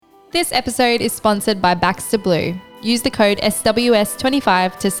This episode is sponsored by Baxter Blue. Use the code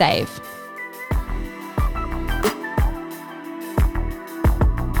SWS25 to save.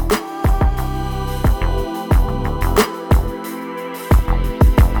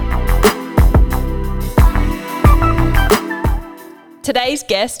 Today's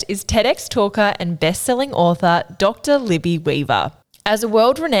guest is TEDx talker and best-selling author Dr. Libby Weaver. As a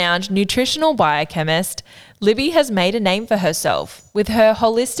world-renowned nutritional biochemist, Libby has made a name for herself with her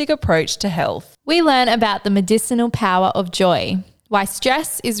holistic approach to health. We learn about the medicinal power of joy, why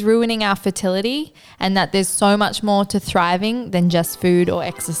stress is ruining our fertility, and that there's so much more to thriving than just food or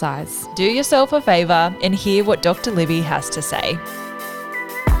exercise. Do yourself a favour and hear what Dr. Libby has to say.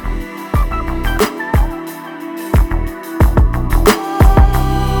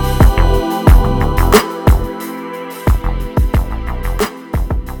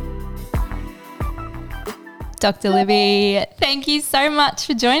 Dr. Libby, thank you so much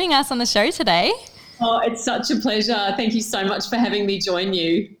for joining us on the show today. Oh, it's such a pleasure. Thank you so much for having me join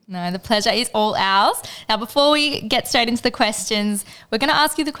you. No, the pleasure is all ours. Now, before we get straight into the questions, we're going to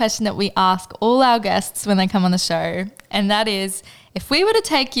ask you the question that we ask all our guests when they come on the show, and that is, if we were to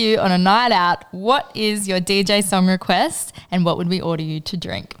take you on a night out, what is your DJ song request and what would we order you to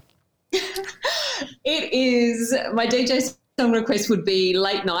drink? It is, my DJ song request would be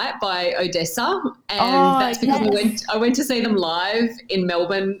Late Night by Odessa, and that's because I went to see them live in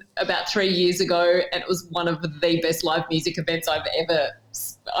Melbourne about 3 years ago, and it was one of the best live music events I've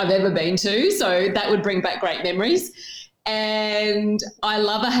ever been to, so that would bring back great memories. And I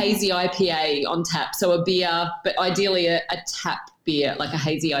love a hazy IPA on tap, so a beer, but ideally a tap beer, like a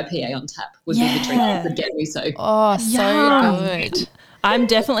hazy IPA on tap would be the drink that would get me. So Good. I'm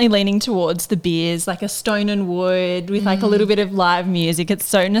definitely leaning towards the beers, like a Stone and Wood with like a little bit of live music. It's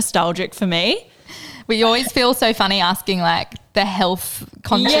so nostalgic for me. We always feel so funny asking like the health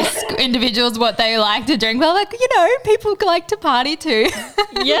conscious individuals what they like to drink. Well, like, people like to party too.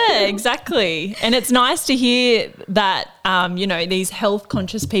 Yeah, exactly. And it's nice to hear that, these health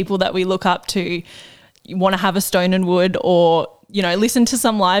conscious people that we look up to want to have a Stone and Wood or, listen to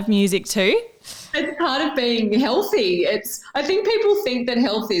some live music too. It's part of being healthy. I think people think that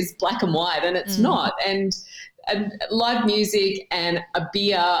health is black and white, and it's not. And live music and a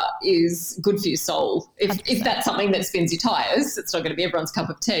beer is good for your soul. If that's something that spins your tires, it's not going to be everyone's cup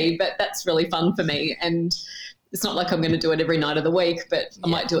of tea, but that's really fun for me. And it's not like I'm going to do it every night of the week, but I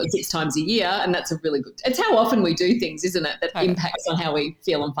might do it 6 times a year, and that's it's how often we do things, isn't it, that impacts on how we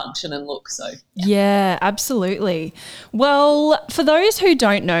feel and function and look. So yeah, absolutely. Well, for those who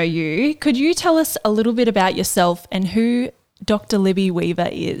don't know you, could you tell us a little bit about yourself and who Dr. Libby Weaver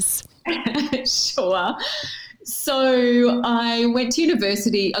is? Sure. So I went to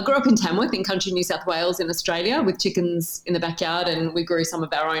university. I grew up in Tamworth in country New South Wales in Australia with chickens in the backyard, and we grew some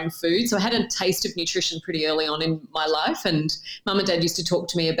of our own food. So I had a taste of nutrition pretty early on in my life, and Mum and Dad used to talk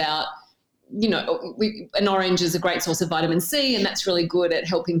to me about, an orange is a great source of vitamin C, and that's really good at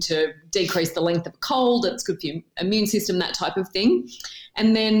helping to decrease the length of a cold. It's good for your immune system, that type of thing.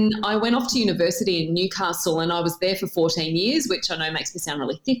 And then I went off to university in Newcastle, and I was there for 14 years, which I know makes me sound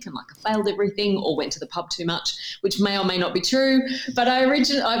really thick and like I failed everything or went to the pub too much, which may or may not be true. But I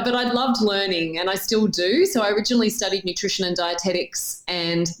loved learning, and I still do. So I originally studied nutrition and dietetics,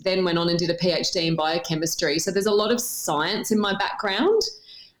 and then went on and did a PhD in biochemistry. So there's a lot of science in my background.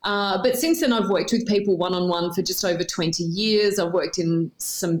 But since then, I've worked with people one-on-one for just over 20 years. I've worked in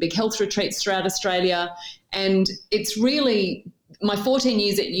some big health retreats throughout Australia, and it's really my 14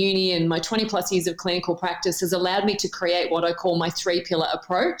 years at uni and my 20 plus years of clinical practice has allowed me to create what I call my 3-pillar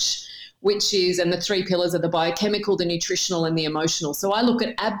approach, and the 3 pillars are the biochemical, the nutritional, and the emotional. So I look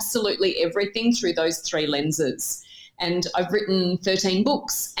at absolutely everything through those 3 lenses. And I've written 13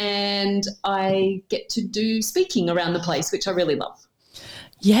 books, and I get to do speaking around the place, which I really love.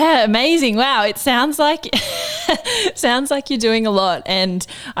 Yeah, amazing. Wow, it sounds like you're doing a lot. And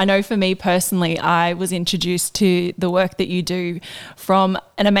I know for me personally, I was introduced to the work that you do from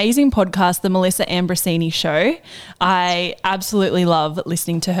an amazing podcast, The Melissa Ambrosini Show. I absolutely love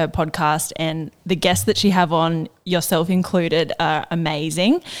listening to her podcast, and the guests that she have on, yourself included, are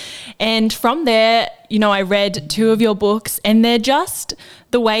amazing. And from there, I read 2 of your books, and they're just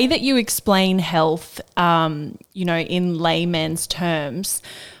the way that you explain health, in layman's terms,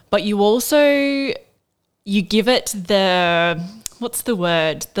 but you also, you give it the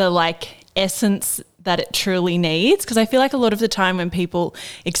essence that it truly needs. Because I feel like a lot of the time when people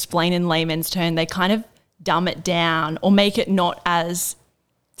explain in layman's terms, they kind of dumb it down or make it not as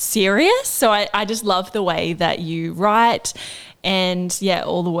serious. So I just love the way that you write and,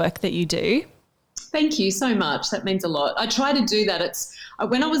 all the work that you do. Thank you so much. That means a lot. I try to do that.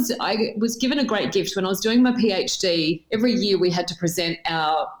 I was given a great gift when I was doing my PhD. Every year we had to present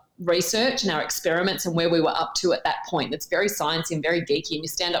our research and our experiments and where we were up to at that point. That's very sciencey and very geeky, and you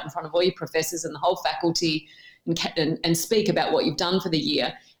stand up in front of all your professors and the whole faculty and speak about what you've done for the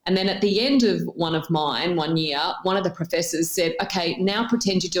year. And then at the end of one year, one of the professors said, okay, now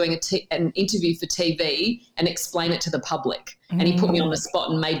pretend you're doing an interview for TV and explain it to the public. And he put me on the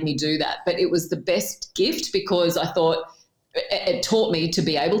spot and made me do that. But it was the best gift because I thought it taught me to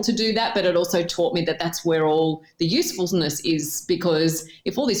be able to do that, but it also taught me that that's where all the usefulness is, because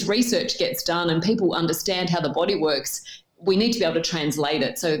if all this research gets done and people understand how the body works, we need to be able to translate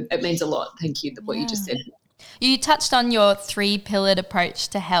it. So it means a lot. Thank you, what you just said. You touched on your 3-pillared approach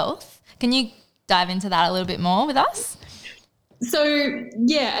to health. Can you dive into that a little bit more with us? So,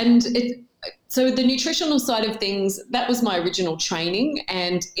 so the nutritional side of things, that was my original training.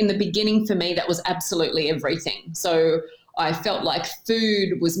 And in the beginning for me, that was absolutely everything. So I felt like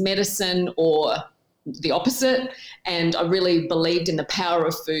food was medicine or the opposite. And I really believed in the power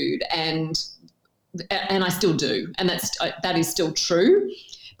of food, and I still do. And that is still true.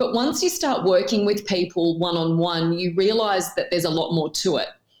 But once you start working with people one-on-one, you realize that there's a lot more to it.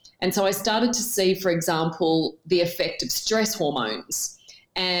 And so I started to see, for example, the effect of stress hormones.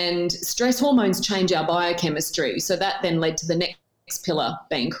 And stress hormones change our biochemistry. So that then led to the next pillar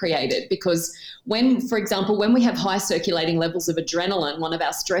being created, because for example, when we have high circulating levels of adrenaline, one of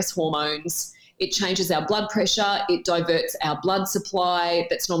our stress hormones, it changes our blood pressure, it diverts our blood supply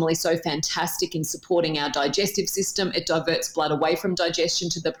that's normally so fantastic in supporting our digestive system. It diverts blood away from digestion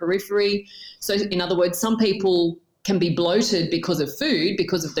to the periphery. So in other words, some people can be bloated because of food,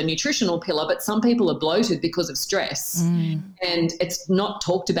 because of the nutritional pillar, but some people are bloated because of stress. And it's not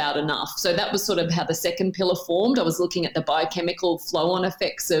talked about enough. So that was sort of how the second pillar formed. I was looking at the biochemical flow-on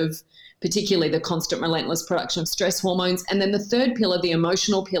effects of particularly the constant relentless production of stress hormones. And then the third pillar, the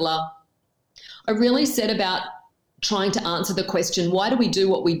emotional pillar, I really set about trying to answer the question, why do we do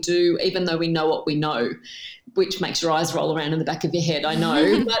what we do even though we know what we know? Which makes your eyes roll around in the back of your head, I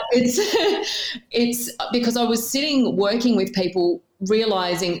know. But it's because I was working with people,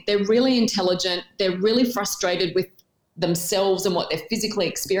 realizing they're really intelligent, they're really frustrated with themselves and what they're physically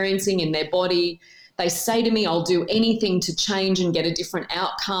experiencing in their body. They say to me, I'll do anything to change and get a different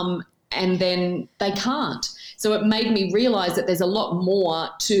outcome, and then they can't. So it made me realize that there's a lot more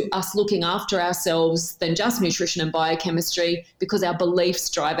to us looking after ourselves than just nutrition and biochemistry, because our beliefs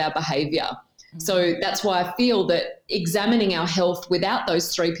drive our behavior. So that's why I feel that examining our health without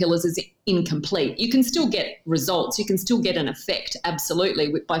those 3 pillars is incomplete. You can still get results. You can still get an effect,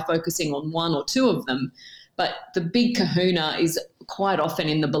 absolutely, by focusing on 1 or 2 of them. But the big kahuna is quite often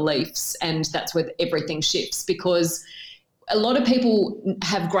in the beliefs, and that's where everything shifts, because a lot of people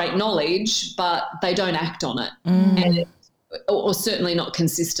have great knowledge, but they don't act on it, or certainly not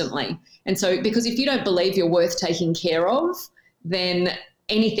consistently. And so because if you don't believe you're worth taking care of, then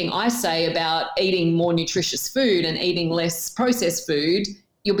anything I say about eating more nutritious food and eating less processed food,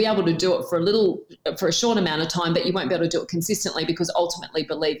 you'll be able to do it for a short amount of time, but you won't be able to do it consistently, because ultimately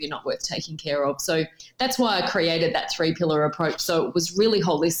believe you're not worth taking care of. So that's why I created that 3-pillar approach. So it was really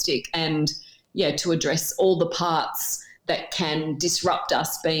holistic and, to address all the parts that can disrupt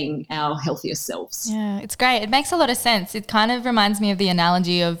us being our healthiest selves. Yeah, it's great. It makes a lot of sense. It kind of reminds me of the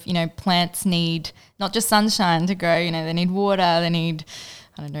analogy of, plants need not just sunshine to grow, they need water, they need,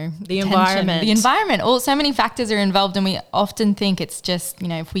 the environment. So many factors are involved, and we often think it's just,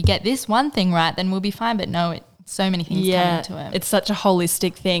 if we get this one thing right, then we'll be fine. But no, so many things come into it. It's such a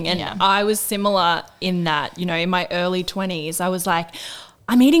holistic thing. And I was similar in that, in my early 20s, I was like,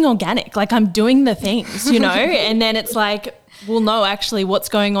 I'm eating organic, like I'm doing the things, and then it's like, well, no, actually what's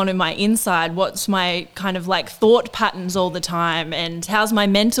going on in my inside? What's my kind of like thought patterns all the time, and how's my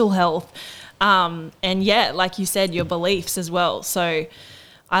mental health? And like you said, your beliefs as well. So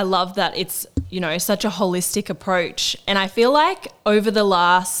I love that it's, such a holistic approach. And I feel like over the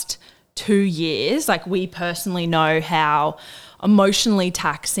last 2 years, like we personally know how emotionally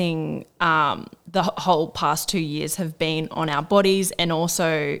taxing the whole past 2 years have been on our bodies and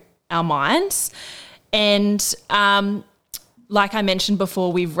also our minds. And like I mentioned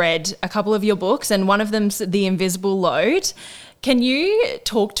before, we've read a couple of your books, and one of them's The Invisible Load. Can you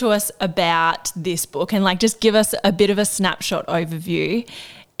talk to us about this book and just give us a bit of a snapshot overview,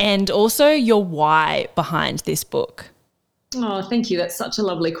 and also your why behind this book? Oh, thank you. That's such a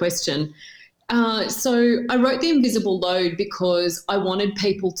lovely question. So I wrote The Invisible Load because I wanted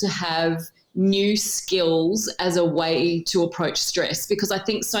people to have new skills as a way to approach stress, because I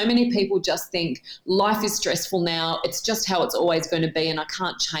think so many people just think life is stressful now, it's just how it's always going to be and I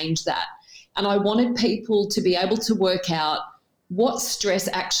can't change that. And I wanted people to be able to work out what stress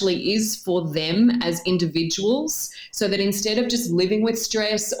actually is for them as individuals, so that instead of just living with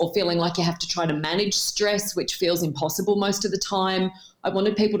stress or feeling like you have to try to manage stress, which feels impossible most of the time, I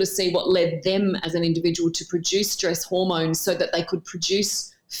wanted people to see what led them as an individual to produce stress hormones so that they could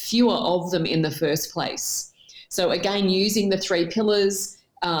produce fewer of them in the first place. So again, using the 3 pillars,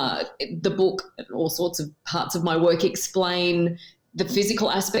 the book, all sorts of parts of my work explain the physical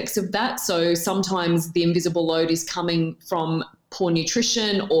aspects of that. So sometimes the invisible load is coming from poor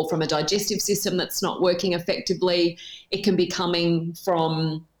nutrition or from a digestive system that's not working effectively. It can be coming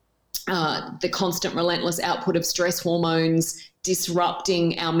from the constant relentless output of stress hormones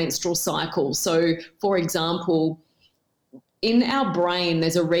disrupting our menstrual cycle. So, for example, in our brain,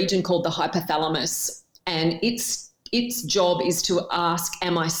 there's a region called the hypothalamus, and its job is to ask,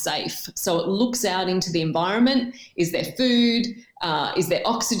 am I safe? So it looks out into the environment. Is there food? Is there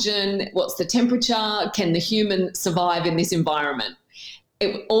oxygen? What's the temperature? Can the human survive in this environment?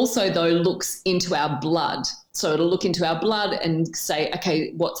 It also, though, looks into our blood. So it'll look into our blood and say,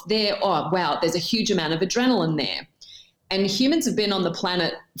 okay, what's there? Oh, wow, there's a huge amount of adrenaline there. And humans have been on the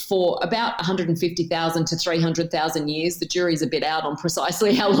planet for about 150,000 to 300,000 years. The jury's a bit out on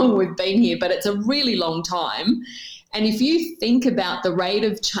precisely how long we've been here, but it's a really long time. And if you think about the rate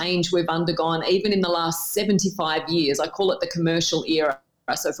of change we've undergone, even in the last 75 years, I call it the commercial era.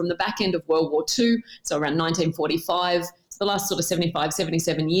 So from the back end of World War II, so around 1945, the last sort of 75,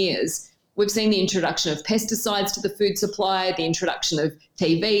 77 years, we've seen the introduction of pesticides to the food supply, the introduction of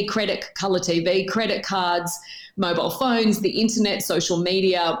TV, colour TV, credit cards, mobile phones, the internet, social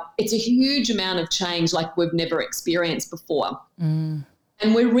media. It's a huge amount of change like we've never experienced before.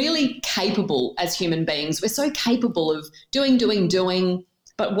 And we're really capable as human beings. We're so capable of doing.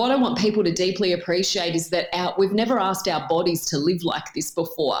 But what I want people to deeply appreciate is that we've never asked our bodies to live like this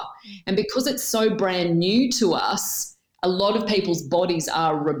before. And because it's so brand new to us, a lot of people's bodies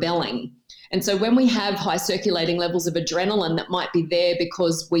are rebelling. And so when we have high circulating levels of adrenaline that might be there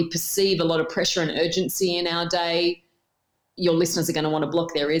because we perceive a lot of pressure and urgency in our day, your listeners are going to want to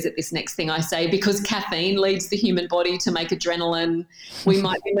block their ears at this next thing I say, because caffeine leads the human body to make adrenaline. We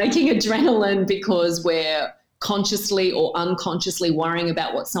might be making adrenaline because we're consciously or unconsciously worrying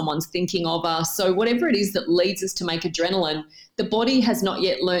about what someone's thinking of us. So whatever it is that leads us to make adrenaline, the body has not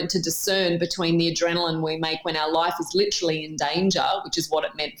yet learned to discern between the adrenaline we make when our life is literally in danger, which is what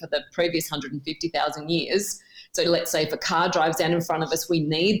it meant for the previous 150,000 years. So let's say if a car drives down in front of us, we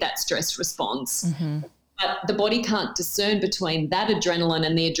need that stress response. But the body can't discern between that adrenaline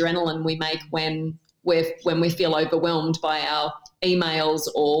and the adrenaline we make when we feel overwhelmed by our emails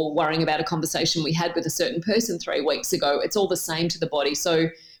or worrying about a conversation we had with a certain person 3 weeks ago. It's all the same to the body. So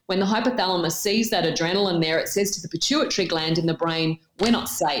when the hypothalamus sees that adrenaline there, it says to the pituitary gland in the brain, we're not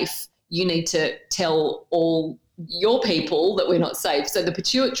safe. You need to tell all your people that we're not safe. So the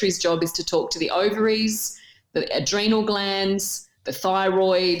pituitary's job is to talk to the ovaries, the adrenal glands, the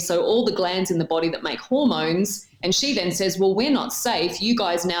thyroid, so all the glands in the body that make hormones. And she then says, well, we're not safe. You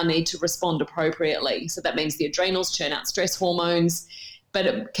guys now need to respond appropriately. So that means the adrenals churn out stress hormones. But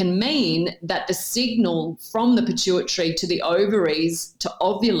it can mean that the signal from the pituitary to the ovaries to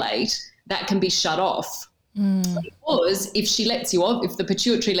ovulate, that can be shut off. Because if the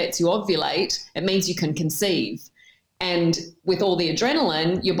pituitary lets you ovulate, it means you can conceive. And with all the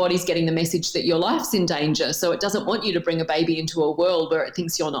adrenaline, your body's getting the message that your life's in danger. So it doesn't want you to bring a baby into a world where it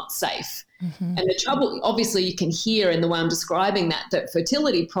thinks you're not safe. And the trouble, obviously, you can hear in the way I'm describing that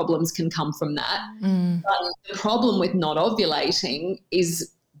fertility problems can come from that. But the problem with not ovulating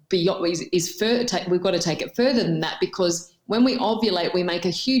is we've got to take it further than that, because when we ovulate, we make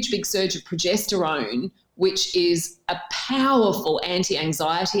a huge big surge of progesterone, which is a powerful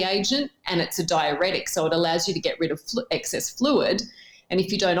anti-anxiety agent, and it's a diuretic, so it allows you to get rid of excess fluid. And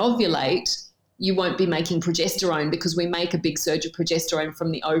if you don't ovulate, you won't be making progesterone, because we make a big surge of progesterone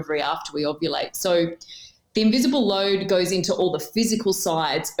from the ovary after we ovulate. So the invisible load goes into all the physical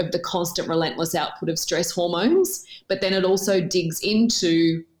sides of the constant relentless output of stress hormones, but then it also digs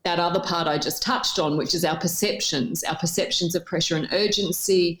into that other part I just touched on, which is our perceptions of pressure and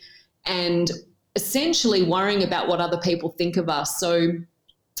urgency, and essentially worrying about what other people think of us. So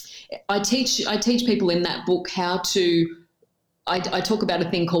I teach people in that book how to, I talk about a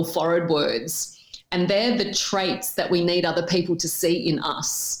thing called forward words, and they're the traits that we need other people to see in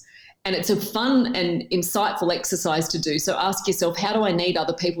us. And it's a fun and insightful exercise to do. So ask yourself, how do I need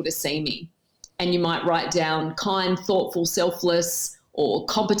other people to see me? And you might write down kind, thoughtful, selfless, or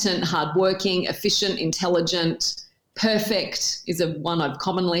competent, hardworking, efficient, intelligent. Perfect is a one I've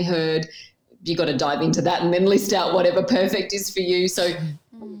commonly heard. You got to dive into that and then list out whatever perfect is for you. So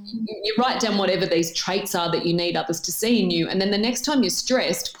You write down whatever these traits are that you need others to see in you. And then the next time you're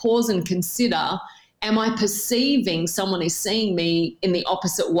stressed, pause and consider, am I perceiving someone is seeing me in the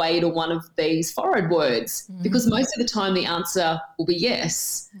opposite way to one of these forward words? Because most of the time the answer will be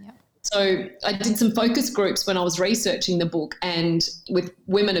yes. Yep. So I did some focus groups when I was researching the book and with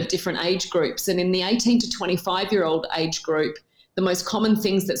women of different age groups. And in the 18 to 25-year-old age group, the most common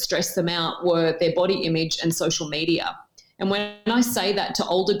things that stressed them out were their body image and social media. And when I say that to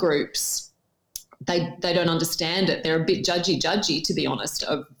older groups, they don't understand it. They're a bit judgy, to be honest,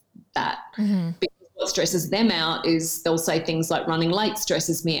 of that. Because what stresses them out is they'll say things like running late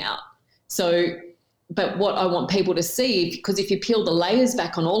stresses me out. So, but what I want people to see, because if you peel the layers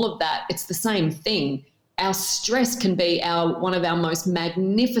back on all of that, it's the same thing. Our stress can be one of our most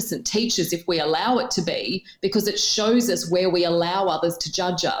magnificent teachers if we allow it to be, because it shows us where we allow others to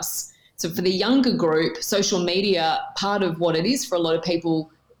judge us. So for the younger group, social media, part of what it is for a lot of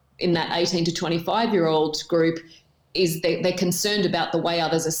people in that 18 to 25-year-old group is they're concerned about the way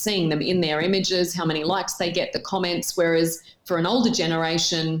others are seeing them in their images, how many likes they get, the comments, whereas for an older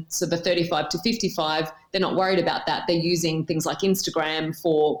generation, so the 35 to 55, they're not worried about that. They're using things like Instagram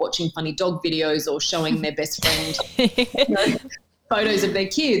for watching funny dog videos or showing their best friend photos of their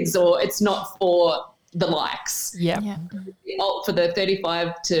kids, or it's not for the likes. Yeah. For the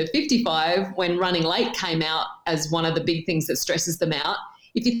 35 to 55, when running late came out as one of the big things that stresses them out,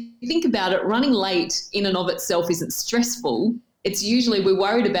 if you think about it, running late in and of itself isn't stressful. It's usually we're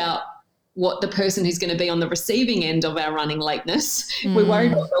worried about what the person who's going to be on the receiving end of our running lateness, we're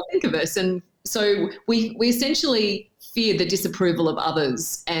worried what they'll think of us. And so we essentially fear the disapproval of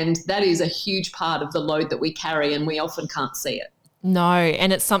others, and that is a huge part of the load that we carry, and we often can't see it. No,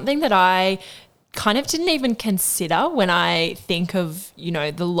 and it's something that I kind of didn't even consider when I think of,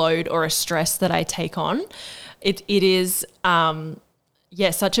 the load or a stress that I take on. It is,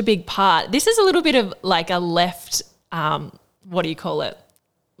 such a big part. This is a little bit of like a left, what do you call it?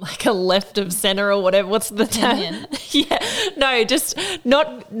 Like a left of center or whatever. What's the term? No, just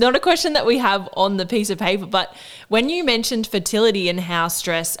not a question that we have on the piece of paper. But when you mentioned fertility and how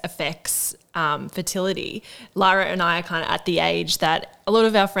stress affects fertility, Lara and I are kind of at the age that a lot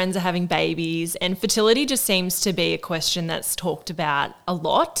of our friends are having babies, and fertility just seems to be a question that's talked about a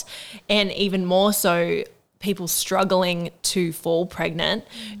lot, and even more so people struggling to fall pregnant.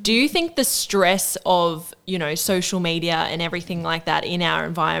 Do you think the stress of, social media and everything like that in our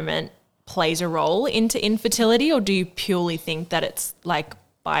environment plays a role into infertility, or do you purely think that it's like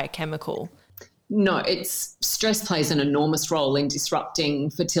biochemical? No, stress plays an enormous role in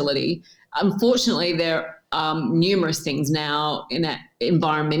disrupting fertility. Unfortunately, there are numerous things now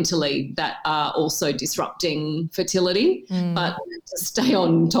environmentally that are also disrupting fertility. But to stay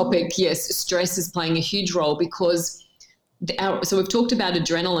on topic, yes, stress is playing a huge role because so we've talked about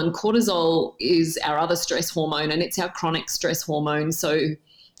adrenaline. Cortisol is our other stress hormone, and it's our chronic stress hormone. So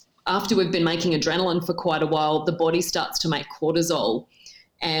after we've been making adrenaline for quite a while, the body starts to make cortisol.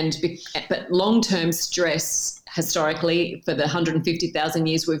 But long-term stress, historically, for the 150,000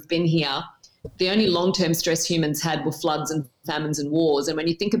 years we've been here, the only long-term stress humans had were floods and famines and wars. And when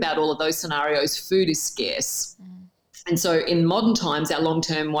you think about all of those scenarios, food is scarce. And so in modern times, our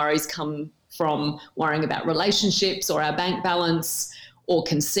long-term worries come from worrying about relationships or our bank balance or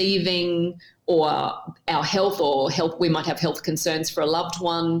conceiving or our health, we might have health concerns for a loved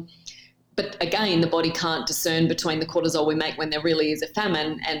one. But again, the body can't discern between the cortisol we make when there really is a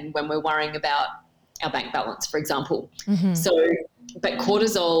famine and when we're worrying about our bank balance, for example. But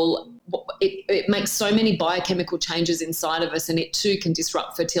cortisol, it makes so many biochemical changes inside of us, and it too can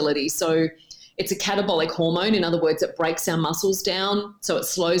disrupt fertility. So it's a catabolic hormone. In other words, it breaks our muscles down. So it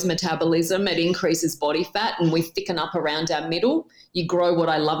slows metabolism. It increases body fat, and we thicken up around our middle. You grow what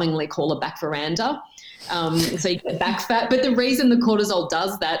I lovingly call a back veranda. So you get back fat. But the reason the cortisol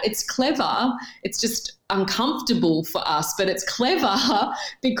does that, it's clever. It's just uncomfortable for us, but it's clever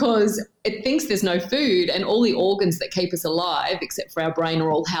because it thinks there's no food, and all the organs that keep us alive, except for our brain, are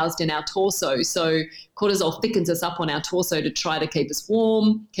all housed in our torso. So cortisol thickens us up on our torso to try to keep us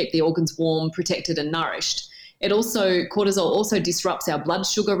warm, keep the organs warm, protected and nourished. Cortisol also disrupts our blood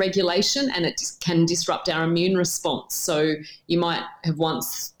sugar regulation, and it can disrupt our immune response. So you might have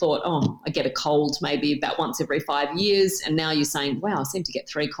once thought, I get a cold maybe about once every 5 years. And now you're saying, wow, I seem to get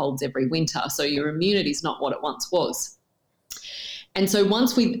 3 colds every winter. So your immunity is not what it once was. And so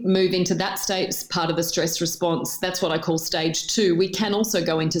once we move into that stage, part of the stress response, that's what I call stage 2. We can also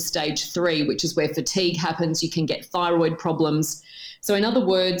go into stage 3, which is where fatigue happens. You can get thyroid problems. So in other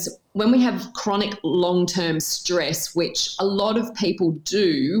words, when we have chronic long-term stress, which a lot of people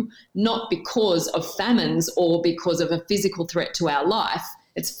do, not because of famines or because of a physical threat to our life,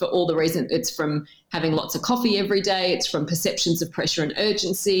 It's for all the reasons. It's from having lots of coffee every day. It's from perceptions of pressure and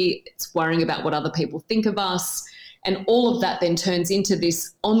urgency. It's worrying about what other people think of us. And all of that then turns into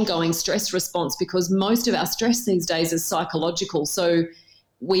this ongoing stress response, because most of our stress these days is psychological. So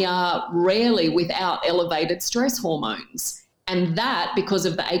we are rarely without elevated stress hormones. And that, because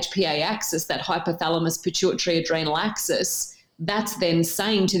of the HPA axis, that hypothalamus pituitary adrenal axis, that's then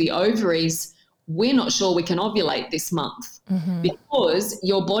saying to the ovaries, we're not sure we can ovulate this month because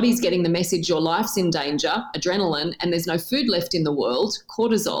your body's getting the message your life's in danger, adrenaline, and there's no food left in the world,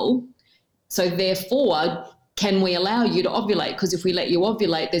 cortisol. So therefore, can we allow you to ovulate? Because if we let you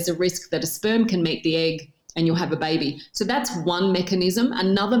ovulate, there's a risk that a sperm can meet the egg and you'll have a baby. So that's one mechanism.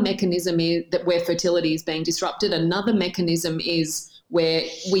 Another mechanism is that where fertility is being disrupted. Another mechanism is where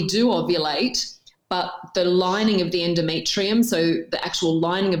we do ovulate, but the lining of the endometrium, so the actual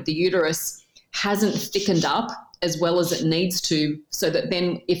lining of the uterus, hasn't thickened up as well as it needs to, so that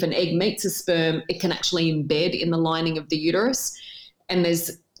then if an egg meets a sperm, it can actually embed in the lining of the uterus. And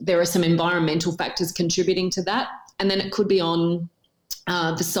there are some environmental factors contributing to that. And then it could be on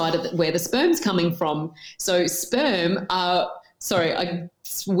the side of where the sperm's coming from. So sperm are,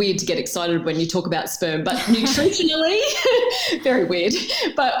 it's weird to get excited when you talk about sperm, but nutritionally, very weird,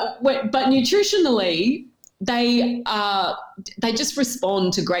 but nutritionally, they just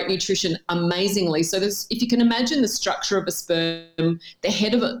respond to great nutrition amazingly. So if you can imagine the structure of a sperm, the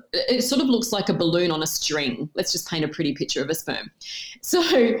head of it sort of looks like a balloon on a string. Let's just paint a pretty picture of a sperm. So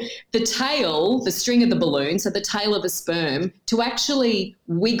the tail, the string of the balloon, so the tail of a sperm, to actually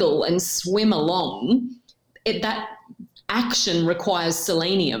wiggle and swim along, that action requires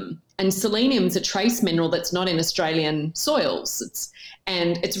selenium. And selenium is a trace mineral that's not in Australian soils.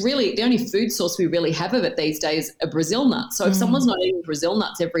 It's really the only food source we really have of it these days are Brazil nuts. So if someone's not eating Brazil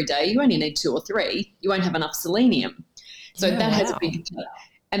nuts every day, you only need 2 or 3. You won't have enough selenium. So has a big.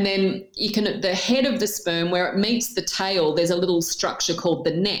 And then the head of the sperm, where it meets the tail, there's a little structure called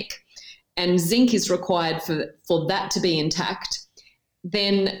the neck, and zinc is required for that to be intact.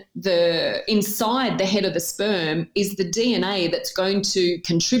 Then inside the head of the sperm is the DNA that's going to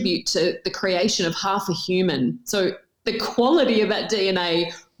contribute to the creation of half a human. So the quality of that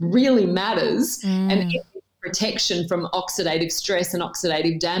DNA really matters, and it is protection from oxidative stress and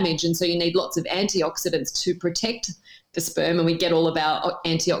oxidative damage. And so you need lots of antioxidants to protect the sperm, and we get all of our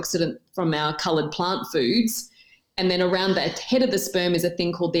antioxidant from our coloured plant foods. And then around the head of the sperm is a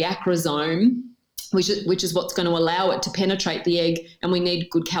thing called the acrosome, which is what's going to allow it to penetrate the egg, and we need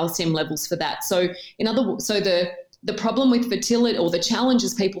good calcium levels for that. So the problem with fertility, or the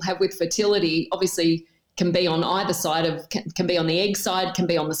challenges people have with fertility, obviously can be on either side can be on the egg side, can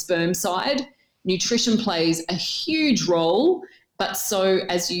be on the sperm side. Nutrition plays a huge role, but so,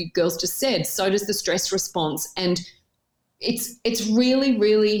 as you girls just said, so does the stress response. And it's really,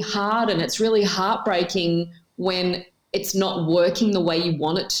 really hard, and it's really heartbreaking when it's not working the way you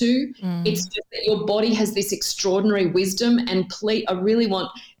want it to. It's just that your body has this extraordinary wisdom, and I really want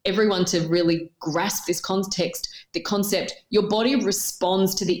everyone to really grasp this concept. Your body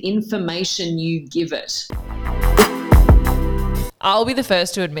responds to the information you give it. I'll be the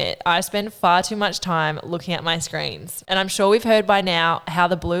first to admit I spend far too much time looking at my screens, and I'm sure we've heard by now how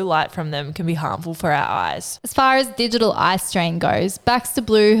the blue light from them can be harmful for our eyes. As far as digital eye strain goes, Baxter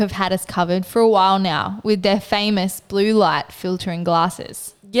Blue have had us covered for a while now with their famous blue light filtering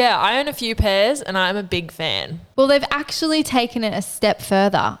glasses. Yeah, I own a few pairs and I'm a big fan. Well, they've actually taken it a step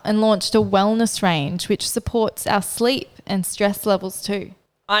further and launched a wellness range which supports our sleep and stress levels too.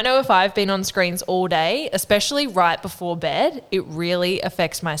 I know if I've been on screens all day, especially right before bed, it really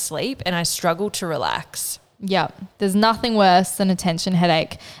affects my sleep and I struggle to relax. Yep, there's nothing worse than a tension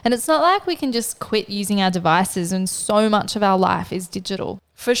headache. And it's not like we can just quit using our devices when so much of our life is digital.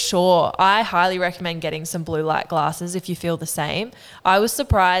 For sure. I highly recommend getting some blue light glasses if you feel the same. I was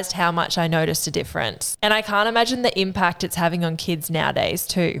surprised how much I noticed a difference. And I can't imagine the impact it's having on kids nowadays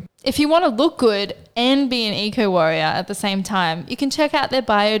too. If you want to look good and be an eco-warrior at the same time, you can check out their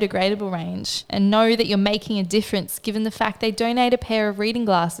biodegradable range and know that you're making a difference given the fact they donate a pair of reading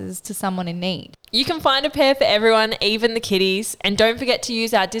glasses to someone in need. You can find a pair for everyone, even the kiddies. And don't forget to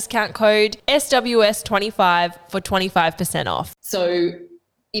use our discount code SWS25 for 25% off. So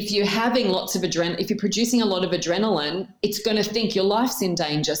if you're having lots of if you're producing a lot of adrenaline, it's going to think your life's in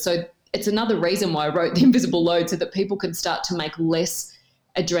danger. So it's another reason why I wrote The Invisible Load, so that people can start to make less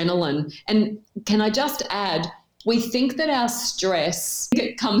adrenaline. And can I just add, we think that our stress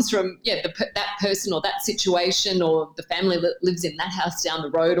comes from that person or that situation or the family that lives in that house down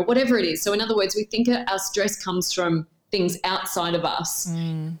the road or whatever it is. So in other words, we think our stress comes from things outside of us.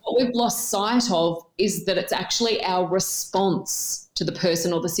 What we've lost sight of is that it's actually our response to the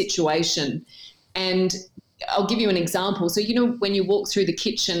person or the situation. And I'll give you an example. So, when you walk through the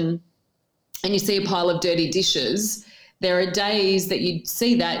kitchen and you see a pile of dirty dishes, there are days that you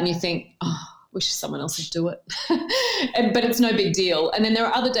see that and you think, oh, wish someone else would do it. But it's no big deal. And then there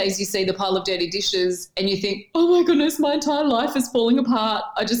are other days you see the pile of dirty dishes and you think, oh my goodness, my entire life is falling apart.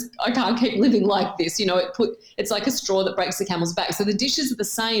 I can't keep living like this. It's like a straw that breaks the camel's back. So the dishes are the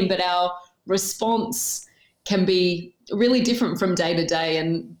same, but our response can be really different from day to day.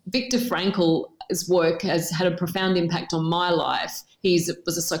 And Viktor Frankl's work has had a profound impact on my life. He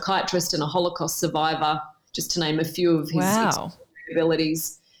was a psychiatrist and a Holocaust survivor, just to name a few of his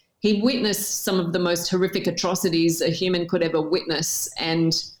abilities. He witnessed some of the most horrific atrocities a human could ever witness,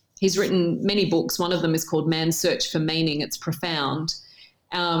 and he's written many books. One of them is called Man's Search for Meaning. It's profound.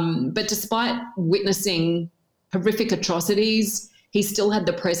 But despite witnessing horrific atrocities, he still had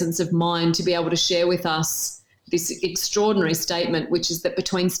the presence of mind to be able to share with us this extraordinary statement, which is that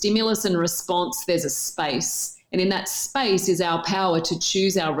between stimulus and response, there's a space. And in that space is our power to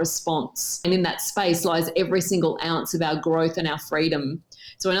choose our response. And in that space lies every single ounce of our growth and our freedom.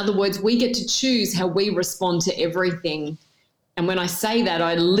 So in other words, we get to choose how we respond to everything. And when I say that,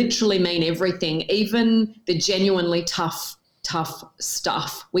 I literally mean everything, even the genuinely tough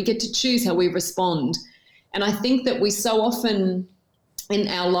stuff. We get to choose how we respond. And I think that we so often in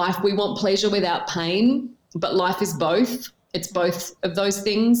our life, we want pleasure without pain, but life is both. It's both of those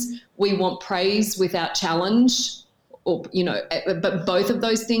things. We want praise without challenge, but both of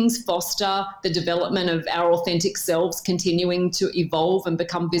those things foster the development of our authentic selves continuing to evolve and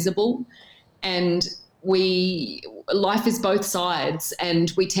become visible. And life is both sides,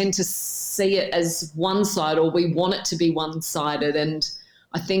 and we tend to see it as one side, or we want it to be one-sided. And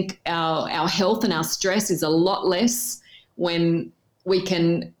I think our health and our stress is a lot less when we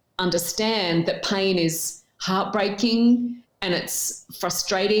can understand that pain is heartbreaking and it's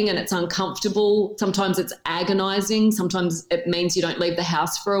frustrating and it's uncomfortable. Sometimes it's agonizing. Sometimes it means you don't leave the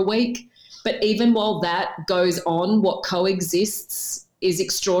house for a week. But even while that goes on, what coexists is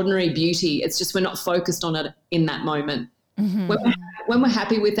extraordinary beauty. It's just we're not focused on it in that moment. Mm-hmm. When we're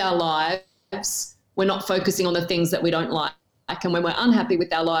happy with our lives, we're not focusing on the things that we don't like. And when we're unhappy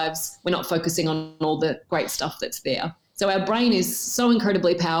with our lives, we're not focusing on all the great stuff that's there. So our brain is so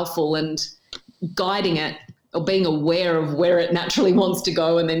incredibly powerful, and guiding it, or being aware of where it naturally wants to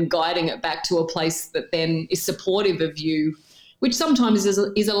go, and then guiding it back to a place that then is supportive of you, which sometimes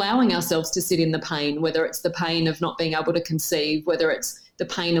is allowing ourselves to sit in the pain, whether it's the pain of not being able to conceive, whether it's the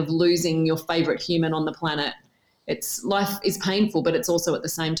pain of losing your favorite human on the planet. Life is painful, but it's also at the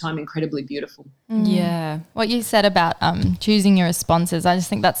same time incredibly beautiful. Yeah. What you said about choosing your responses, I just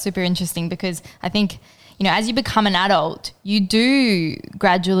think that's super interesting, because I think, as you become an adult, you do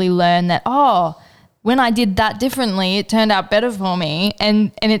gradually learn that, when I did that differently, it turned out better for me.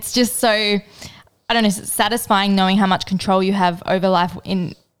 And it's just so, I don't know, satisfying knowing how much control you have over life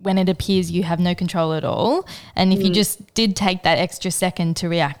when it appears you have no control at all. And if you just did take that extra second to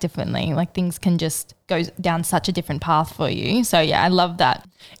react differently, like things can just go down such a different path for you. So yeah, I love that.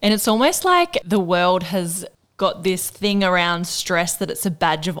 And it's almost like the world has got this thing around stress that it's a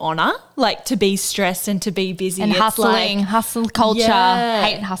badge of honor, like to be stressed and to be busy. And hustling, hustle culture,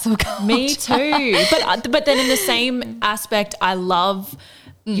 hate hustle culture. Me too. But then in the same aspect, I love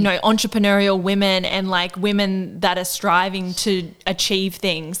entrepreneurial women and like women that are striving to achieve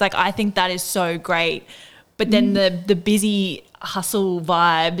things. Like I think that is so great. But then the busy hustle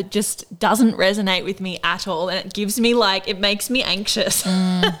vibe just doesn't resonate with me at all. And it makes me anxious.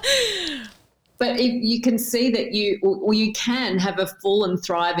 But you can see that you can have a full and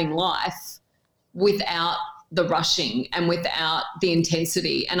thriving life without the rushing and without the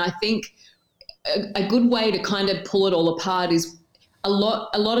intensity. And I think a good way to kind of pull it all apart is a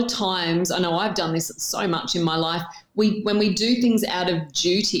lot of times, I know I've done this so much in my life, when we do things out of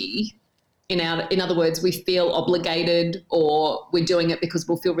duty, in other words, we feel obligated, or we're doing it because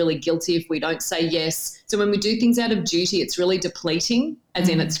we'll feel really guilty if we don't say yes. So when we do things out of duty, it's really depleting, as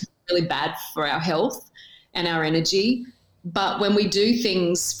in it's really bad for our health and our energy. But when we do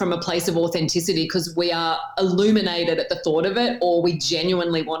things from a place of authenticity, because we are illuminated at the thought of it, or we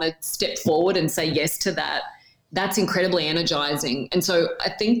genuinely want to step forward and say yes to that, that's incredibly energizing. And so I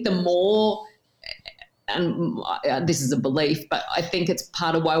think the more, and this is a belief, but I think it's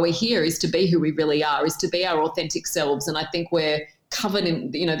part of why we're here, is to be who we really are, is to be our authentic selves. And I think we're covered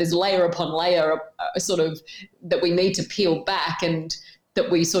in, there's layer upon layer sort of that we need to peel back, and that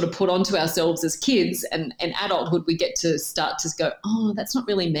we sort of put onto ourselves as kids, and adulthood, we get to start to go, oh, that's not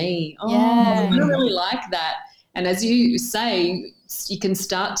really me. Oh, I don't really like that. And as you say, you can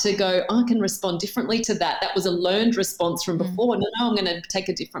start to go, oh, I can respond differently to that. That was a learned response from before. No, I'm going to take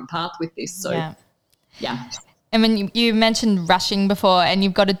a different path with this. So, yeah. And when you mentioned rushing before, and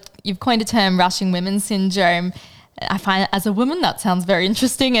you've coined a term, rushing women syndrome. I find as a woman that sounds very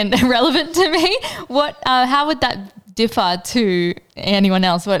interesting and relevant to me. How would that differ to anyone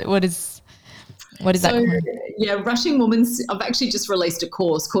else? What is that? Yeah, rushing woman. I've actually just released a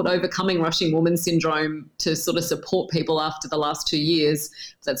course called Overcoming Rushing Woman Syndrome to sort of support people after the last 2 years.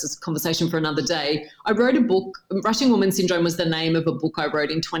 That's a conversation for another day. I wrote a book. Rushing Woman Syndrome was the name of a book I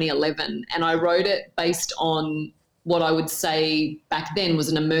wrote in 2011, and I wrote it based on what I would say back then was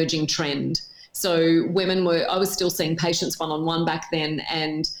an emerging trend. So I was still seeing patients one-on-one back then,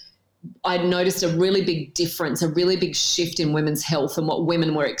 and I noticed a really big difference, a really big shift in women's health and what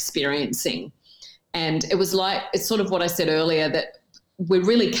women were experiencing. And it was like, it's sort of what I said earlier, that we're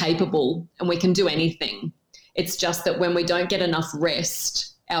really capable and we can do anything. It's just that when we don't get enough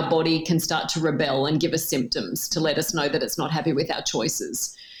rest, our body can start to rebel and give us symptoms to let us know that it's not happy with our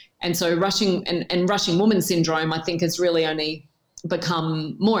choices. And so rushing woman syndrome, I think, has really only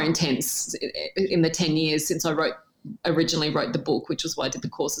become more intense in the 10 years since I originally wrote the book, which was why I did the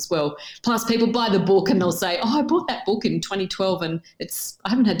course as well. Plus, people buy the book and they'll say, oh, I bought that book in 2012 and I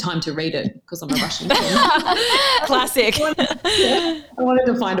haven't had time to read it because I'm a Russian woman. Classic. I wanted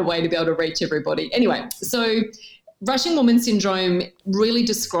to find a way to be able to reach everybody. Anyway, so rushing woman syndrome really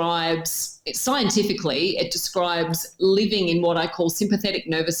describes living in what I call sympathetic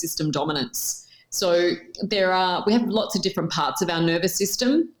nervous system dominance. So we have lots of different parts of our nervous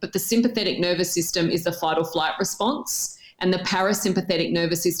system, but the sympathetic nervous system is the fight or flight response, and the parasympathetic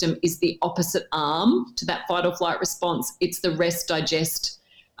nervous system is the opposite arm to that fight or flight response. It's the rest, digest,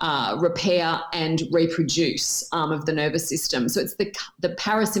 repair and reproduce arm of the nervous system. So it's the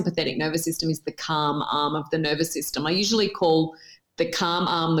parasympathetic nervous system is the calm arm of the nervous system. I usually call the calm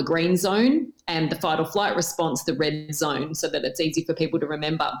arm the green zone and the fight or flight response the red zone, so that it's easy for people to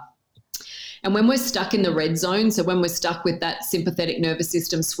remember. And when we're stuck in the red zone, so when we're stuck with that sympathetic nervous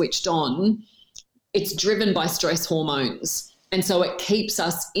system switched on, it's driven by stress hormones. And so it keeps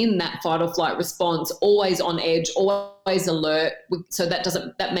us in that fight or flight response, always on edge, always alert. So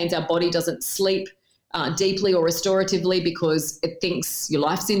that means our body doesn't sleep deeply or restoratively because it thinks your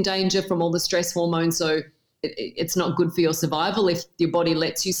life's in danger from all the stress hormones. So it's not good for your survival if your body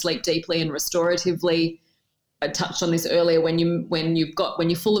lets you sleep deeply and restoratively. I touched on this earlier. When you're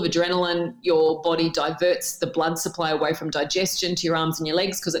full of adrenaline, your body diverts the blood supply away from digestion to your arms and your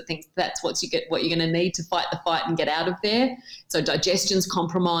legs because it thinks that's what you're going to need to fight the fight and get out of there. So digestion's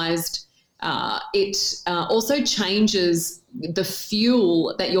compromised. It also changes the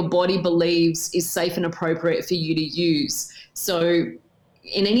fuel that your body believes is safe and appropriate for you to use. So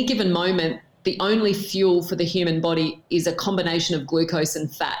in any given moment, the only fuel for the human body is a combination of glucose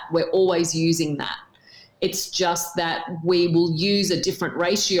and fat. We're always using that. It's just that we will use a different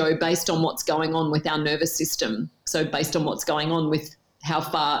ratio based on what's going on with our nervous system. So based on what's going on with how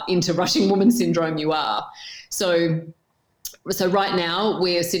far into rushing woman syndrome you are. So right now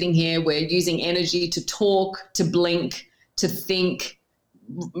we're sitting here, we're using energy to talk, to blink, to think,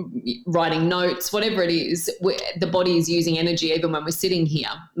 writing notes, whatever it is. The body is using energy even when we're sitting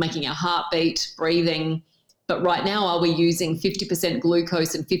here, making our heart beat, breathing. But right now, are we using 50%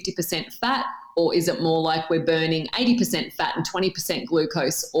 glucose and 50% fat? Or is it more like we're burning 80% fat and 20%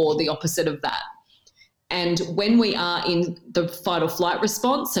 glucose, or the opposite of that? And when we are in the fight or flight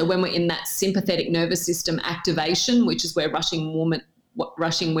response, so when we're in that sympathetic nervous system activation, which is where rushing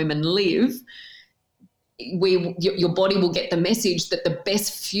women live, your body will get the message that the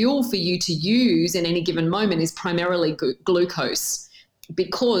best fuel for you to use in any given moment is primarily glucose,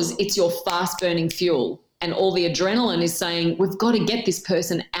 because it's your fast burning fuel. And all the adrenaline is saying, we've got to get this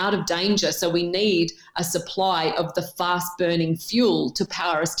person out of danger. So we need a supply of the fast burning fuel to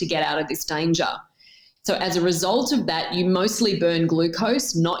power us to get out of this danger. So as a result of that, you mostly burn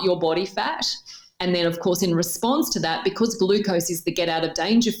glucose, not your body fat. And then, of course, in response to that, because glucose is the get out of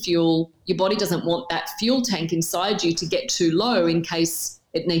danger fuel, your body doesn't want that fuel tank inside you to get too low in case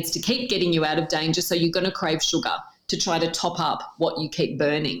it needs to keep getting you out of danger. So you're going to crave sugar to try to top up what you keep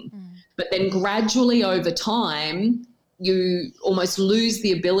burning. But then gradually over time, you almost lose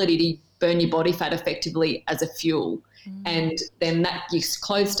the ability to burn your body fat effectively as a fuel. And then your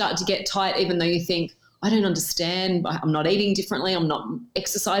clothes start to get tight, even though you think, I don't understand, I'm not eating differently, I'm not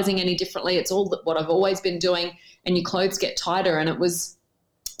exercising any differently, it's all what I've always been doing, and your clothes get tighter. And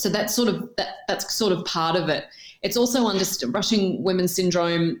so that's sort of part of it. It's also rushing women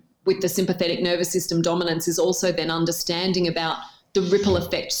syndrome with the sympathetic nervous system dominance is also then understanding about the ripple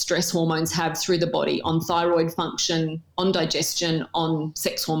effect stress hormones have through the body on thyroid function, on digestion, on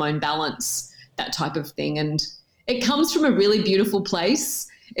sex hormone balance, that type of thing. And it comes from a really beautiful place.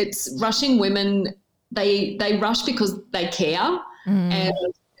 It's rushing women. They rush because they care. And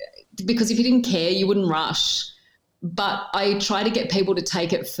because if you didn't care, you wouldn't rush. But I try to get people to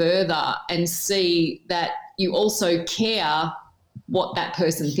take it further and see that you also care what that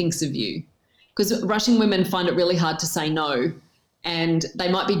person thinks of you. Because rushing women find it really hard to say no. And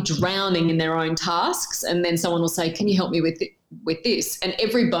they might be drowning in their own tasks, and then someone will say, can you help me with this? And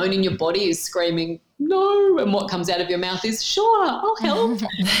every bone in your body is screaming, no. And what comes out of your mouth is, sure, I'll help.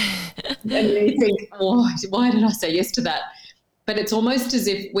 And you think, oh, why did I say yes to that? But it's almost as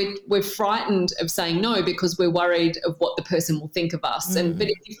if we're frightened of saying no because we're worried of what the person will think of us. But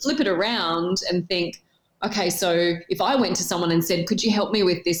if you flip it around and think, okay, so if I went to someone and said, could you help me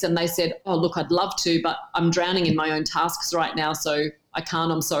with this? And they said, oh, look, I'd love to, but I'm drowning in my own tasks right now, so I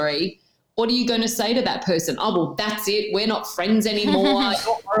can't, I'm sorry. What are you going to say to that person? Oh, well, that's it. We're not friends anymore.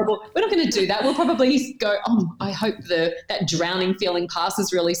 You're horrible. We're not going to do that. We'll probably go, oh, I hope that drowning feeling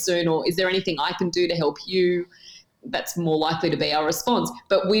passes really soon, or is there anything I can do to help you? That's more likely to be our response.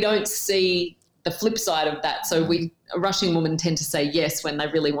 But we don't see the flip side of that. So rushing women tend to say yes when they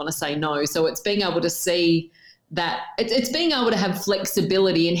really want to say no. So it's being able to see that it's being able to have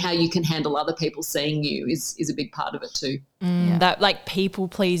flexibility in how you can handle other people seeing you is a big part of it too. That like people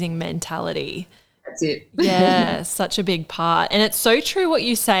pleasing mentality. That's it. Yeah, such a big part. And it's so true what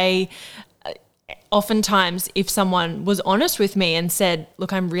you say. Oftentimes if someone was honest with me and said,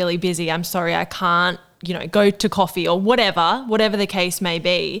 look, I'm really busy, I'm sorry, I can't, go to coffee or whatever the case may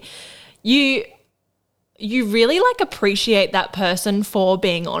be, you really like appreciate that person for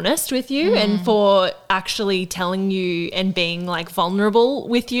being honest with you and for actually telling you and being like vulnerable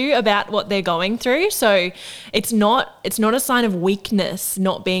with you about what they're going through. So it's not a sign of weakness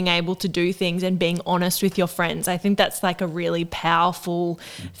not being able to do things and being honest with your friends. I think that's like a really powerful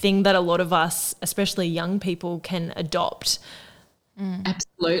thing that a lot of us, especially young people, can adopt.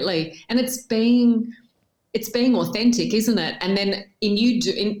 Absolutely. And it's being authentic, isn't it? And then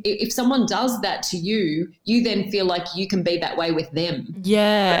if someone does that to you, you then feel like you can be that way with them.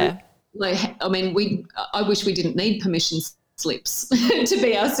 Yeah. I wish we didn't need permission slips to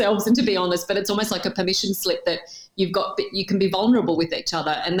be ourselves and to be honest, but it's almost like a permission slip that you can be vulnerable with each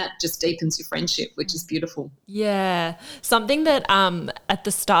other, and that just deepens your friendship, which is beautiful. Yeah. Something that at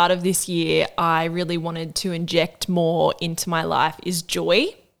the start of this year I really wanted to inject more into my life is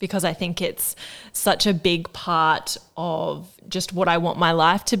joy, because I think it's such a big part of just what I want my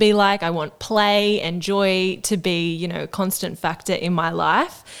life to be like. I want play and joy to be, a constant factor in my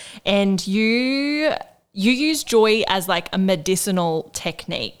life. And you use joy as like a medicinal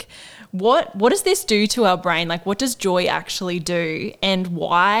technique. What does this do to our brain? Like, what does joy actually do? And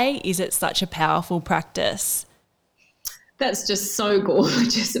why is it such a powerful practice? That's just so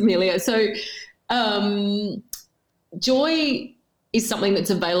gorgeous, Amelia. So joy is something that's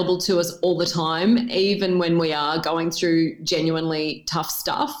available to us all the time, even when we are going through genuinely tough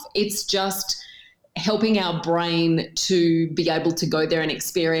stuff. It's just helping our brain to be able to go there and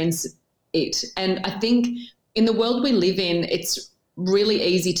experience it. And I think in the world we live in, it's really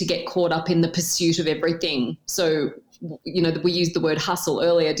easy to get caught up in the pursuit of everything. So, we used the word hustle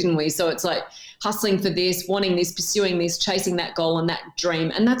earlier, didn't we? So it's like hustling for this, wanting this, pursuing this, chasing that goal and that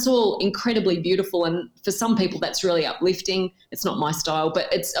dream. And that's all incredibly beautiful. And for some people, that's really uplifting. It's not my style,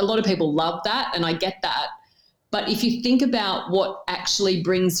 but a lot of people love that, and I get that. But if you think about what actually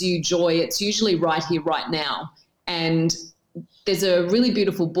brings you joy, it's usually right here, right now. And there's a really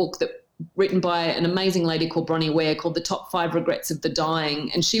beautiful book written by an amazing lady called Bronnie Ware called The Top 5 Regrets of the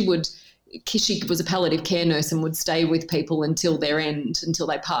Dying. And she was a palliative care nurse and would stay with people until their end, until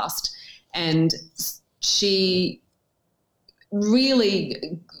they passed. And she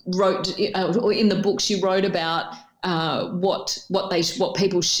really wrote in the book. She wrote about what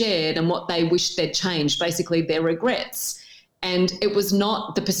people shared and what they wished they'd changed. Basically, their regrets. And it was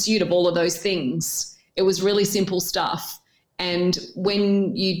not the pursuit of all of those things. It was really simple stuff. And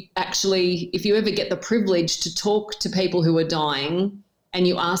when if you ever get the privilege to talk to people who are dying, and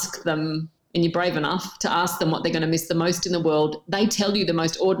you ask them, and you're brave enough to ask them what they're going to miss the most in the world, they tell you the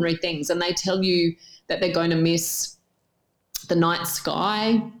most ordinary things, and they tell you that they're going to miss the night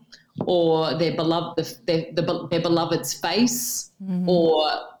sky, or their beloved's face,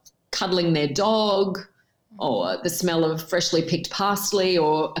 or cuddling their dog, or the smell of freshly picked parsley,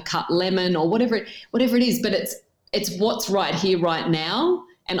 or a cut lemon, or whatever it is. But it's what's right here, right now.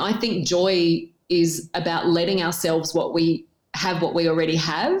 And I think joy is about letting ourselves what we already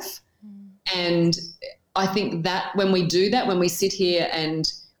have, and I think that when we do that, when we sit here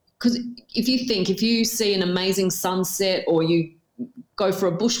and because if you see an amazing sunset or you go for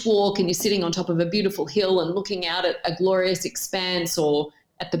a bushwalk and you're sitting on top of a beautiful hill and looking out at a glorious expanse or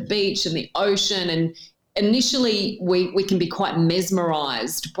at the beach and the ocean, and initially we can be quite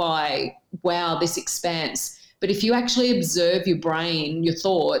mesmerized by, wow, this expanse. But if you actually observe your brain, your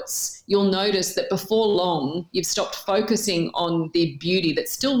thoughts, you'll notice that before long, you've stopped focusing on the beauty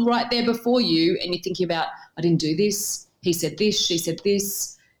that's still right there before you, and you're thinking about, I didn't do this, he said this, she said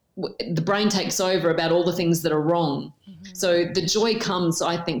this. The brain takes over about all the things that are wrong. Mm-hmm. So the joy comes,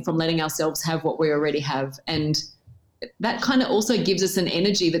 I think, from letting ourselves have what we already have. And that kind of also gives us an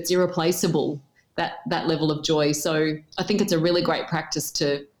energy that's irreplaceable, that level of joy. So I think it's a really great practice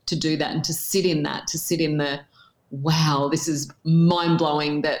to do that and to sit in the, wow, this is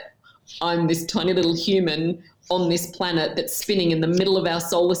mind-blowing that I'm this tiny little human on this planet that's spinning in the middle of our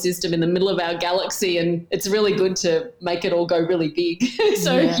solar system, in the middle of our galaxy, and it's really good to make it all go really big.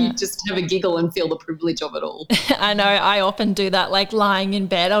 So you just have a giggle and feel the privilege of it all. I know, I often do that, like lying in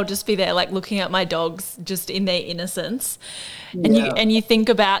bed, I'll just be there like looking at my dogs just in their innocence. And you think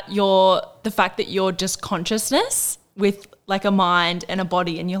about the fact that you're just consciousness with like a mind and a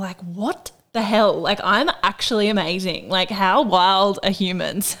body, and you're like, what the hell? Like, I'm actually amazing. Like, how wild are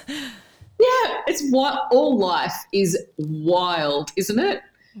humans? Yeah, it's what all life is wild, isn't it?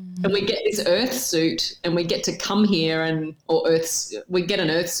 Mm-hmm. And we get this earth suit and we get to come here we get an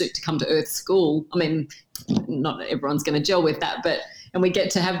earth suit to come to earth school. I mean, not everyone's going to gel with that, and we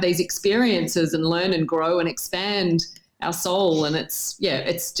get to have these experiences and learn and grow and expand our soul, and it's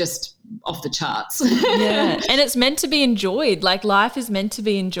just off the charts. Yeah, and it's meant to be enjoyed. Like, life is meant to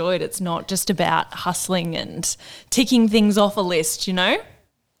be enjoyed. It's not just about hustling and ticking things off a list, you know?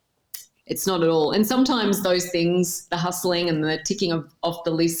 It's not at all. And sometimes those things, the hustling and the ticking off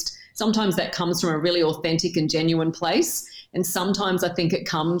the list, sometimes that comes from a really authentic and genuine place. And sometimes I think it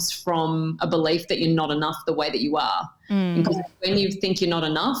comes from a belief that you're not enough the way that you are. Because when you think you're not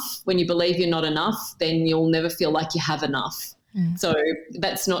enough, when you believe you're not enough, then you'll never feel like you have enough. So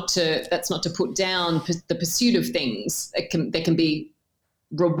that's not to put down the pursuit of things. There can be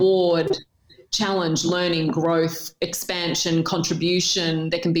reward, challenge, learning, growth, expansion, contribution.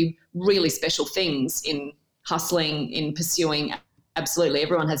 There can be really special things in hustling, in pursuing. Absolutely.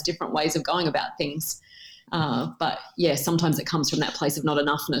 Everyone has different ways of going about things. But yeah, sometimes it comes from that place of not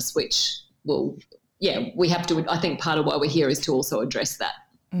enoughness, which we have to, I think part of why we're here is to also address that.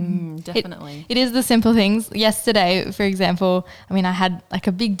 Definitely. It is the simple things. Yesterday, for example, I mean, I had like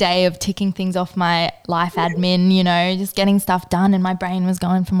a big day of ticking things off my life admin, you know, just getting stuff done, and my brain was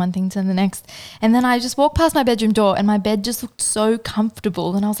going from one thing to the next. And then I just walked past my bedroom door and my bed just looked so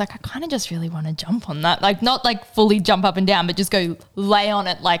comfortable. And I was like, I kind of just really want to jump on that. Like, not like fully jump up and down, but just go lay on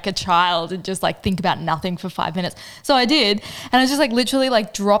it like a child and just like think about nothing for 5 minutes. So I did. And I just like literally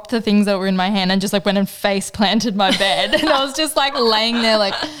like dropped the things that were in my hand and just like went and face planted my bed. And I was just like laying there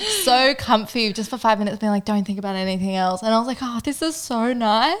like so comfy just for 5 minutes, being like, don't think about anything else. And I was like, oh, this is so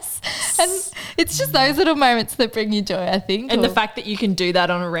nice. And it's just those little moments that bring you joy, I think. And the fact that you can do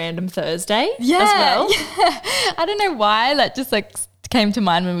that on a random Thursday as Yeah. well. I don't know why that just like came to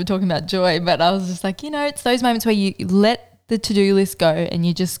mind when we were talking about joy, but I was just like, you know, it's those moments where you let the to-do list go and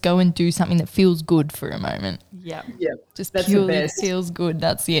you just go and do something that feels good for a moment. Yeah. Just that's purely the best. feels good.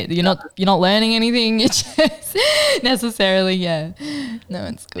 That's it. You're not learning anything. You're just necessarily, no,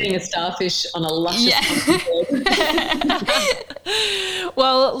 it's good. Being a starfish on a luscious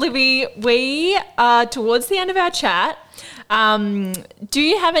Well, Libby, we are towards the end of our chat. Do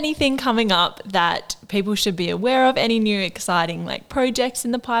you have anything coming up that people should be aware of? Any new exciting like projects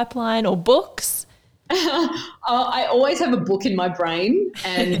in the pipeline or books? I always have a book in my brain,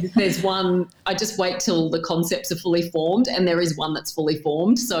 and there's one, I just wait till the concepts are fully formed, and there is one that's fully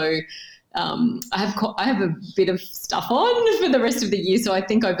formed. So I have a bit of stuff on for the rest of the year. So I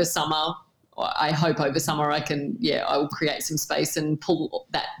think over summer, I hope over summer I will create some space and pull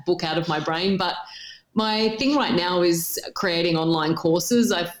that book out of my brain. But my thing right now is creating online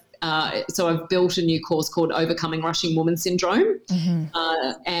courses. So I've built a new course called Overcoming Rushing Woman Syndrome.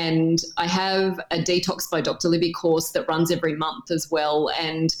 And I have a Detox by Dr. Libby course that runs every month as well.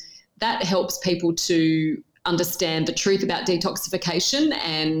 And that helps people to understand the truth about detoxification.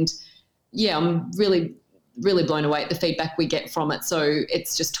 And I'm really, really blown away at the feedback we get from it. So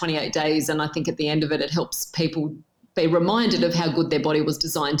it's just 28 days. And I think at the end of it, it helps people be reminded of how good their body was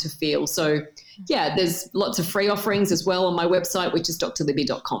designed to feel. So there's lots of free offerings as well on my website, which is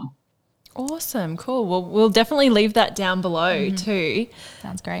drlibby.com. Awesome. Cool. Well, we'll definitely leave that down below too.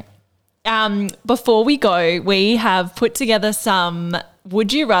 Sounds great. Before we go, we have put together some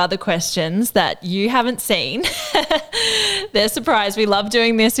would you rather questions that you haven't seen. They're surprised. We love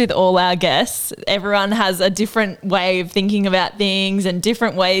doing this with all our guests. Everyone has a different way of thinking about things and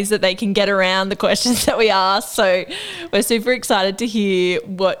different ways that they can get around the questions that we ask. So we're super excited to hear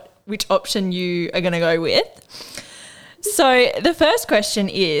which option you are going to go with. So the first question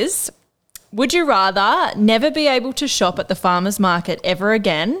is, would you rather never be able to shop at the farmer's market ever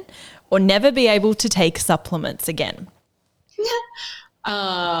again or never be able to take supplements again?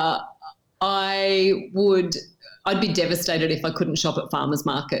 I'd be devastated if I couldn't shop at farmers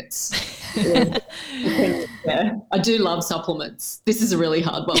markets. Yeah, I do love supplements. This is a really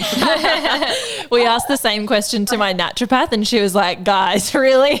hard one. We asked the same question to my naturopath and she was like, guys,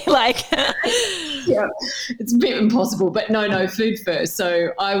 really? Like, yeah, it's a bit impossible, but no, food first.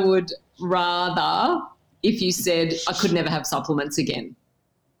 So I would rather if you said I could never have supplements again.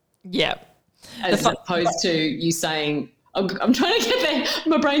 Yeah. As opposed to you saying, I'm trying to get there.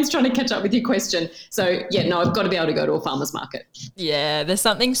 My brain's trying to catch up with your question. So, yeah, no, I've got to be able to go to a farmer's market. Yeah, there's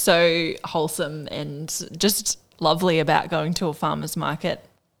something so wholesome and just lovely about going to a farmer's market.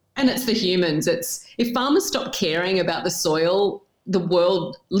 And it's the humans. It's if farmers stop caring about the soil, the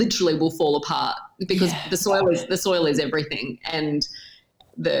world literally will fall apart because the soil is everything. And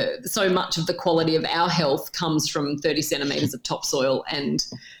so much of the quality of our health comes from 30 centimetres of topsoil and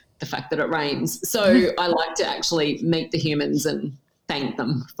the fact that it rains. So I like to actually meet the humans and thank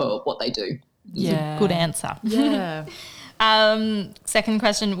them for what they do. Yeah. Good answer. Yeah. Second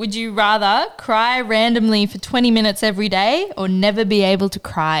question, would you rather cry randomly for 20 minutes every day or never be able to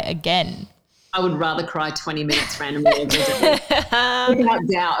cry again? I would rather cry 20 minutes randomly every day. Without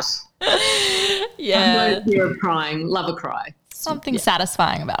doubt. Yeah. I have no fear of crying. Love a cry. Something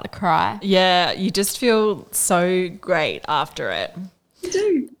satisfying about a cry. Yeah, you just feel so great after it. You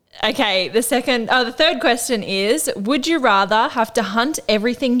do. Okay, the third question is, would you rather have to hunt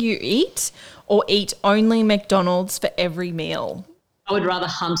everything you eat or eat only McDonald's for every meal? I would rather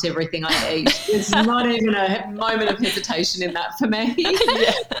hunt everything I eat. There's not even a moment of hesitation in that for me.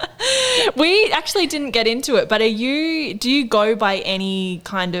 Yeah. We actually didn't get into it, but do you go by any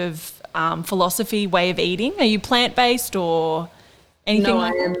kind of philosophy, way of eating? Are you plant-based or anything?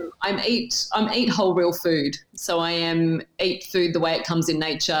 No, I'm eat whole real food. So I eat food the way it comes in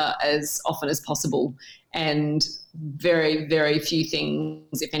nature as often as possible, and very, very few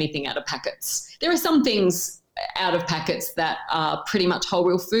things, if anything, out of packets. There are some things out of packets that are pretty much whole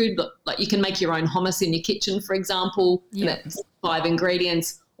real food. Like you can make your own hummus in your kitchen, for example. Yeah. That's 5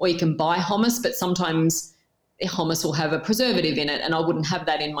 ingredients, or you can buy hummus, but sometimes hummus will have a preservative in it, and I wouldn't have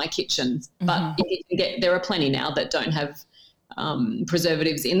that in my kitchen. Mm-hmm. But if you can there are plenty now that don't have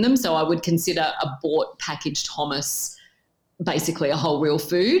preservatives in them. So I would consider a bought packaged hummus basically a whole real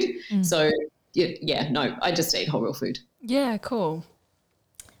food. So I just eat whole real food. Yeah, cool.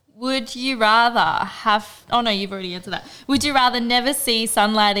 Would you rather have, oh no, you've already answered that. Would you rather never see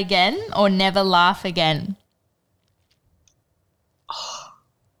sunlight again or never laugh again?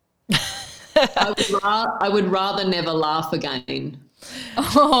 I would rather never laugh again.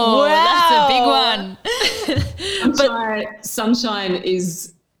 Oh, wow. That's a big one. Sunshine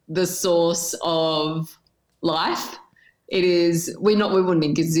is the source of life. It is, we wouldn't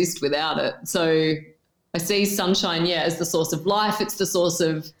exist without it. So I see sunshine, as the source of life. It's the source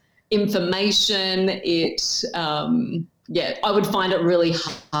of information. I would find it really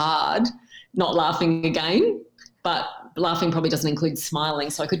hard not laughing again, but laughing probably doesn't include smiling,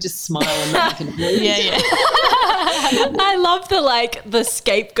 so I could just smile and then I can breathe. Yeah. I love the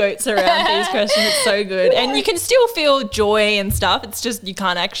scapegoats around these questions. It's so good. And you can still feel joy and stuff. It's just you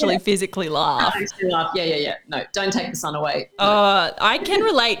can't actually physically laugh. Yeah. No, don't take the sun away. No. I can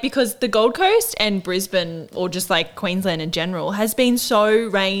relate because the Gold Coast and Brisbane, or just like Queensland in general, has been so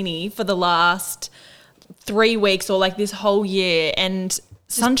rainy for the last 3 weeks or like this whole year, and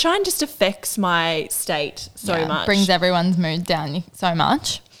sunshine just affects my state so much. Brings everyone's mood down so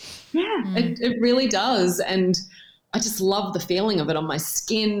much. Yeah, it really does. And I just love the feeling of it on my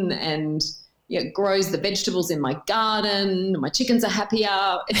skin, and it grows the vegetables in my garden. My chickens are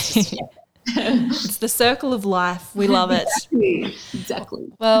happier. It's just, It's the circle of life. We love it. Exactly.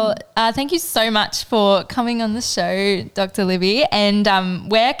 Well, thank you so much for coming on the show, Dr. Libby. And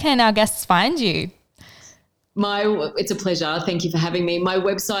where can our guests find you? It's a pleasure. Thank you for having me. My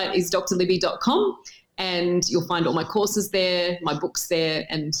website is drlibby.com, and you'll find all my courses there, my books there,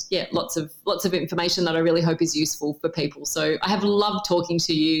 and yeah, lots of information that I really hope is useful for people. So I have loved talking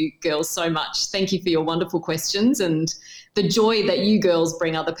to you girls so much. Thank you for your wonderful questions and the joy that you girls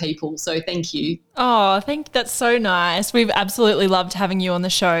bring other people. So thank you. Oh, that's so nice. We've absolutely loved having you on the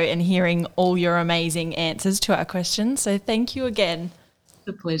show and hearing all your amazing answers to our questions. So thank you again. It's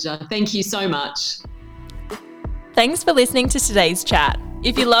a pleasure. Thank you so much. Thanks for listening to today's chat.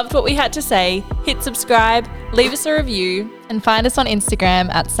 If you loved what we had to say, hit subscribe, leave us a review, and find us on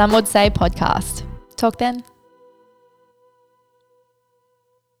Instagram at Some Would Say Podcast. Talk then.